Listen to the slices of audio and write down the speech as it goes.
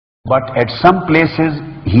But at some places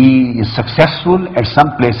he is successful, at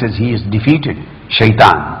some places he is defeated.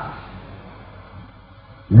 Shaitan.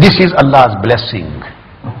 This is Allah's blessing.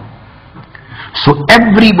 So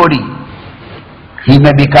everybody, he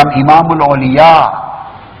may become Imamul Awliya,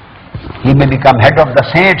 he may become head of the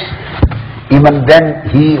saints, even then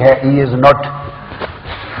he is not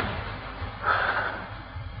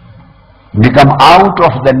become out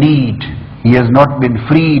of the need, he has not been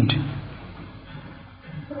freed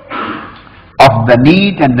of the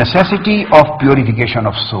need and necessity of purification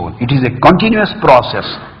of soul. It is a continuous process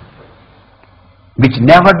which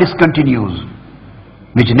never discontinues,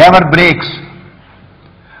 which never breaks.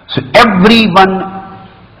 So everyone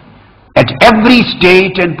at every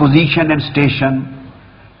state and position and station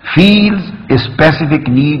feels a specific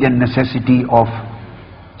need and necessity of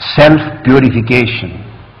self-purification.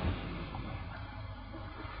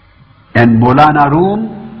 And Maulana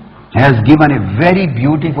Room has given a very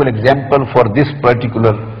beautiful example for this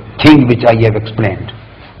particular thing which I have explained.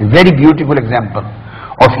 A very beautiful example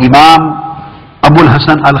of Imam Abul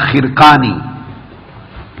Hasan al-Khirqani.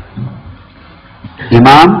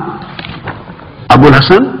 Imam Abul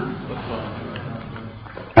Hasan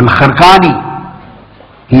al-Khirqani,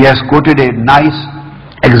 he has quoted a nice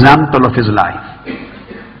example of his life.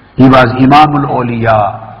 He was Imamul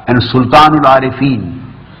Awliya and Sultanul Arifin.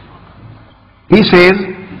 He says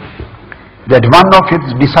that one of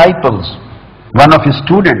his disciples, one of his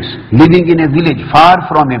students living in a village far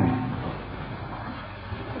from him,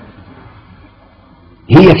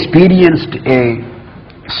 he experienced a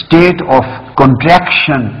state of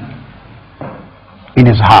contraction in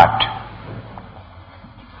his heart.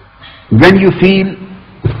 When you feel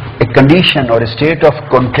a condition or a state of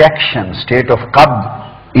contraction, state of qabd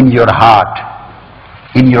in your heart,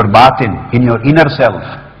 in your batin, in your inner self,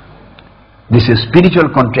 this is spiritual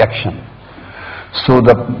contraction. So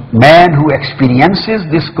the man who experiences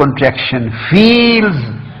this contraction feels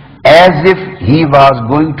as if he was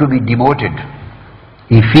going to be demoted.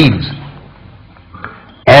 He feels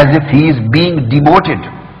as if he is being demoted.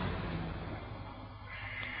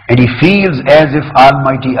 And he feels as if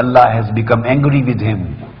Almighty Allah has become angry with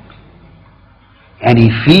him. And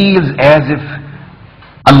he feels as if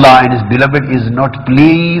Allah and His beloved is not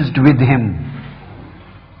pleased with him.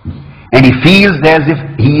 And he feels as if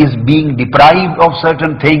he is being deprived of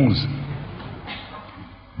certain things.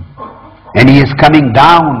 And he is coming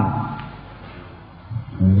down.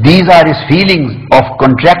 These are his feelings of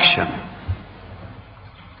contraction.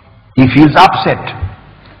 He feels upset,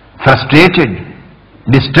 frustrated,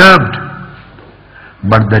 disturbed.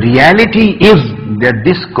 But the reality is that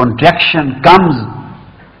this contraction comes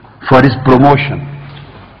for his promotion.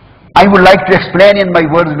 I would like to explain in my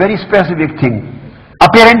words very specific thing.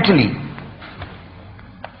 Apparently,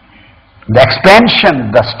 the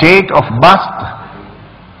expansion, the state of bast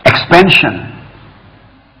expansion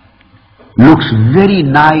looks very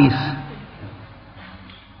nice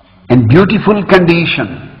and beautiful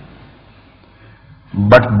condition,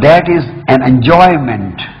 but that is an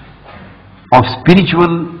enjoyment of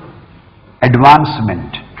spiritual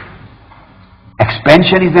advancement.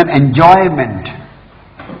 Expansion is an enjoyment,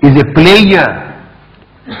 is a pleasure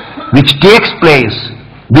which takes place,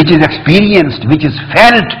 which is experienced, which is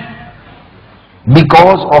felt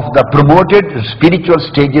because of the promoted spiritual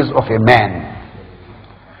stages of a man.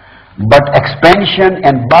 But expansion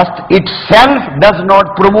and bust itself does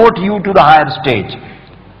not promote you to the higher stage.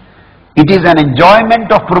 It is an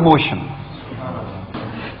enjoyment of promotion.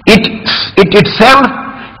 It itself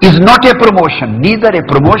is not a promotion, neither a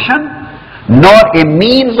promotion nor a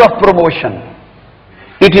means of promotion.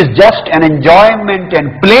 It is just an enjoyment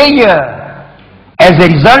and pleasure as a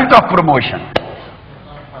result of promotion.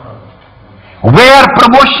 Where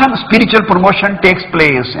promotion, spiritual promotion takes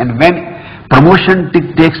place, and when promotion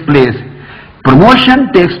takes place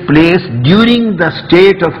during the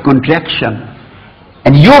state of contraction,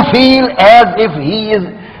 and you feel as if he is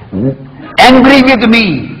angry with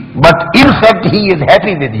me, but in fact he is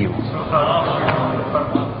happy with you.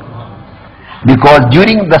 Because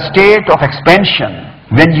during the state of expansion,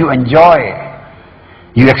 when you enjoy,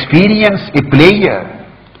 you experience a pleasure,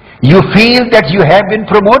 you feel that you have been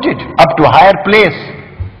promoted up to a higher place.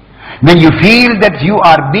 When you feel that you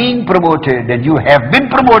are being promoted and you have been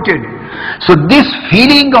promoted, so this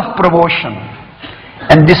feeling of promotion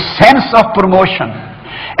and this sense of promotion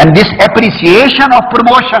and this appreciation of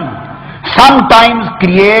promotion sometimes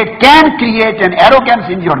can create an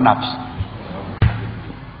arrogance in your nafs.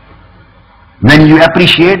 When you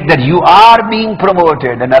appreciate that you are being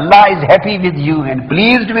promoted and Allah is happy with you and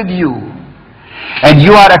pleased with you, and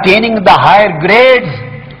you are attaining the higher grades,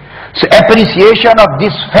 So appreciation of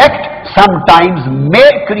this fact sometimes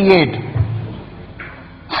may create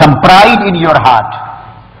some pride in your heart.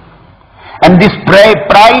 And this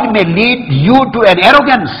pride may lead you to an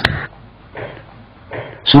arrogance.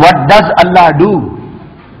 So what does Allah do?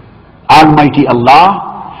 Almighty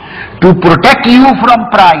Allah, to protect you from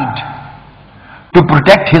pride, to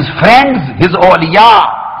protect His friends, His awliya,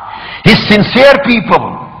 His sincere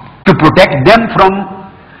people, to protect them from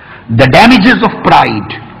the damages of pride,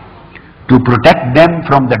 to protect them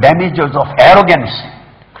from the damages of arrogance,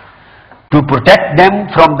 to protect them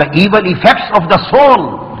from the evil effects of the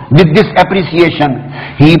soul. With this appreciation,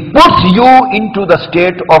 He puts you into the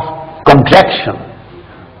state of contraction,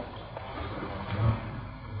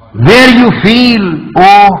 where you feel,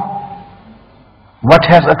 oh, what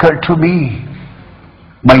has occurred to me?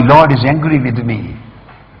 My Lord is angry with me.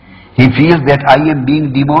 He feels that I am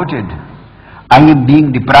being demoted. I am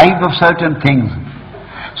being deprived of certain things.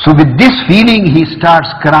 So with this feeling, he starts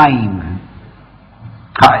crying.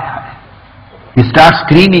 He starts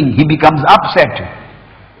screaming. He becomes upset.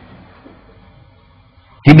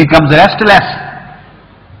 He becomes restless.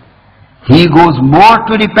 He goes more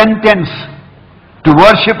to repentance, to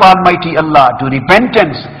worship Almighty Allah, to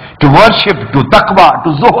repentance, to worship, to taqwa, to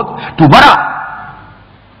zuhd, to wara,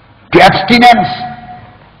 to abstinence.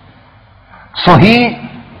 So he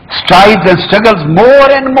strives and struggles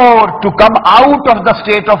more and more to come out of the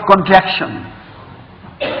state of contraction.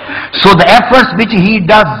 So the efforts which he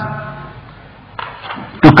does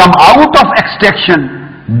to come out of extraction,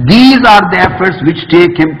 these are the efforts which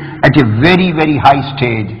take him at a very, very high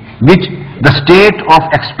stage, which the state of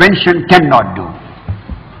expansion cannot do.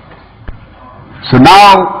 So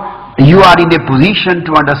now you are in a position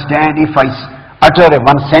to understand, if I utter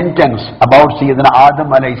one sentence about Sayyidina Adam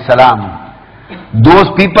alayhi salam, those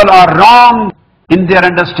people are wrong in their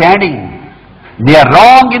understanding. They are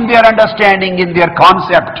wrong in their understanding, in their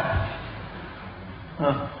concept.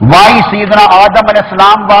 Why Sayyidina Adam alayhi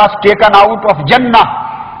salam was taken out of Jannah,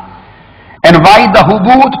 and why the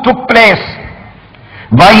hubud took place,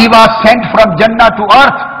 why he was sent from Jannah to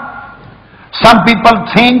earth. Some people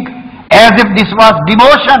think as if this was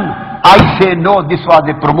demotion. I say no, this was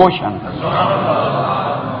a promotion.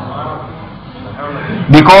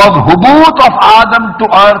 Because hubud of Adam to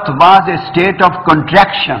earth was a state of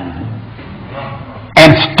contraction,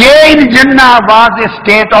 and stay in Jannah was a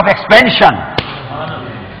state of expansion.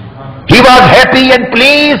 He was happy and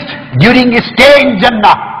pleased during his stay in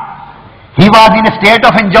Jannah. He was in a state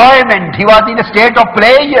of enjoyment. He was in a state of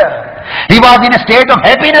pleasure. He was in a state of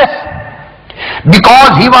happiness,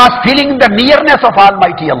 because he was feeling the nearness of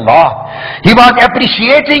Almighty Allah. He was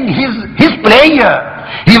appreciating his pleasure.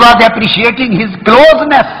 He was appreciating his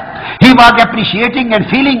closeness. He was appreciating and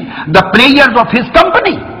feeling the pleasures of his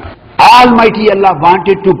company. Almighty Allah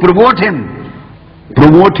wanted to promote him.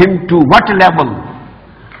 Promote him to what level?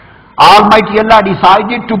 Almighty Allah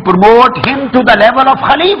decided to promote him to the level of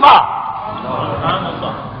Khalifa.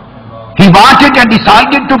 He wanted and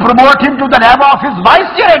decided to promote him to the level of his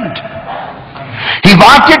vicegerent. He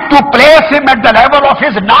wanted to place him at the level of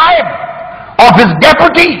his naib, of his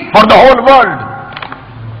deputy for the whole world.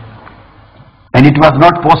 And it was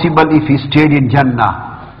not possible if he stayed in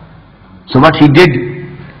Jannah. So what he did,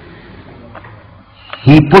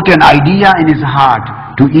 he put an idea in his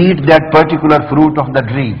heart to eat that particular fruit of the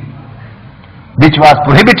tree, which was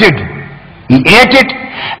prohibited. He ate it,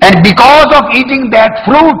 and because of eating that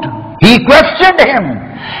fruit, he questioned him.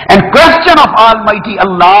 And question of Almighty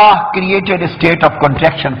Allah created a state of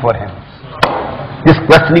contraction for him. This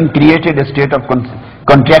questioning created a state of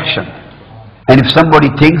contraction. And if somebody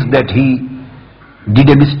thinks that he did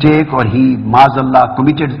a mistake, or he, maazallah,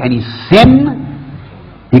 committed any sin,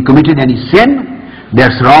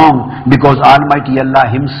 that's wrong, because Almighty Allah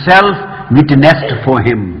Himself witnessed for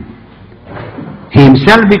him. He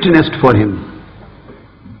Himself witnessed for him.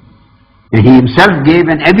 And He Himself gave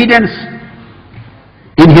an evidence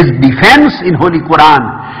in His defense in Holy Quran,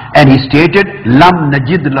 and He stated, Lam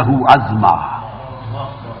najid lahu azma.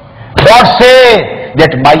 God say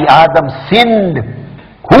that my Adam sinned.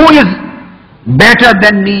 Who is better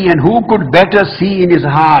than me, and who could better see in his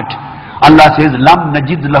heart? Allah says, Lam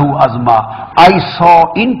najid lahu azma. I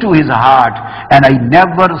saw into his heart, and I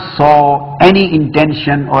never saw any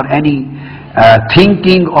intention or any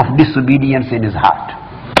thinking of disobedience in his heart.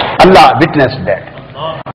 Allah witnessed that.